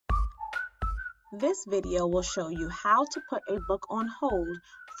This video will show you how to put a book on hold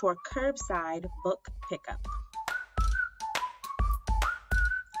for curbside book pickup.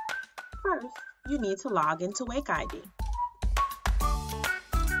 First, you need to log into Wake ID.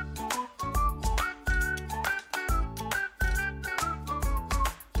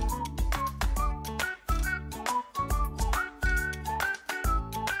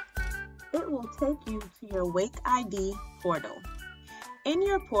 It will take you to your Wake ID portal. In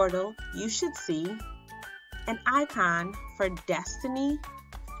your portal, you should see an icon for Destiny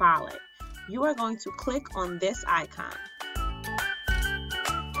Follett. You are going to click on this icon.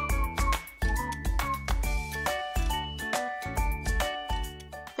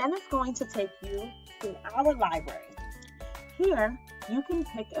 Then it's going to take you to our library. Here, you can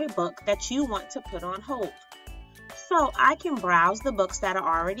pick a book that you want to put on hold. So I can browse the books that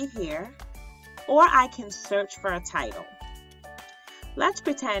are already here, or I can search for a title. Let's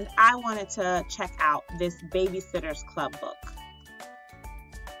pretend I wanted to check out this Babysitter's Club book.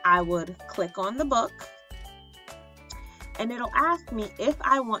 I would click on the book, and it'll ask me if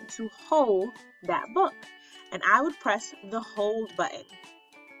I want to hold that book, and I would press the hold button.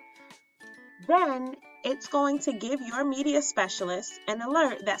 Then it's going to give your media specialist an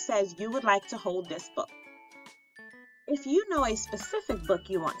alert that says you would like to hold this book. If you know a specific book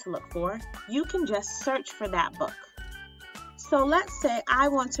you want to look for, you can just search for that book. So let's say I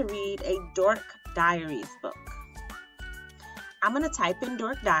want to read a Dork Diaries book. I'm going to type in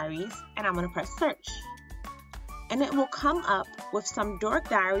Dork Diaries and I'm going to press search. And it will come up with some Dork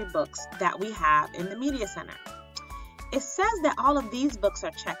Diary books that we have in the Media Center. It says that all of these books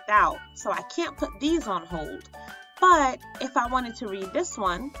are checked out, so I can't put these on hold. But if I wanted to read this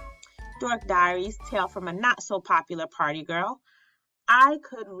one, Dork Diaries, Tale from a Not So Popular Party Girl, I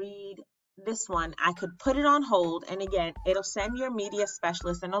could read this one. I could put it on hold, and again, it'll send your media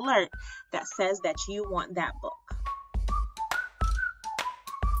specialist an alert that says that you want that book.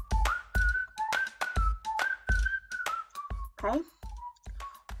 Okay?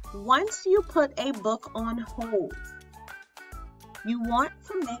 Once you put a book on hold, you want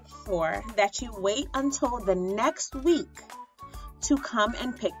to make sure that you wait until the next week to come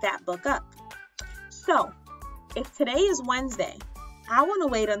and pick that book up. So, if today is Wednesday, I want to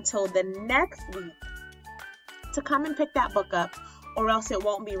wait until the next week to come and pick that book up, or else it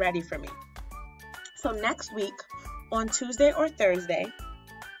won't be ready for me. So next week, on Tuesday or Thursday,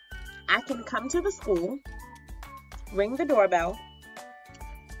 I can come to the school, ring the doorbell,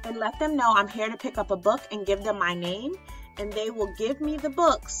 and let them know I'm here to pick up a book and give them my name, and they will give me the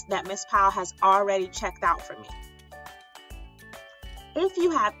books that Miss Powell has already checked out for me. If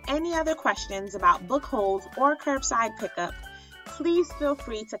you have any other questions about book holds or curbside pickup, please feel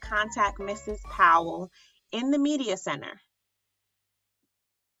free to contact Mrs. Powell in the Media Center.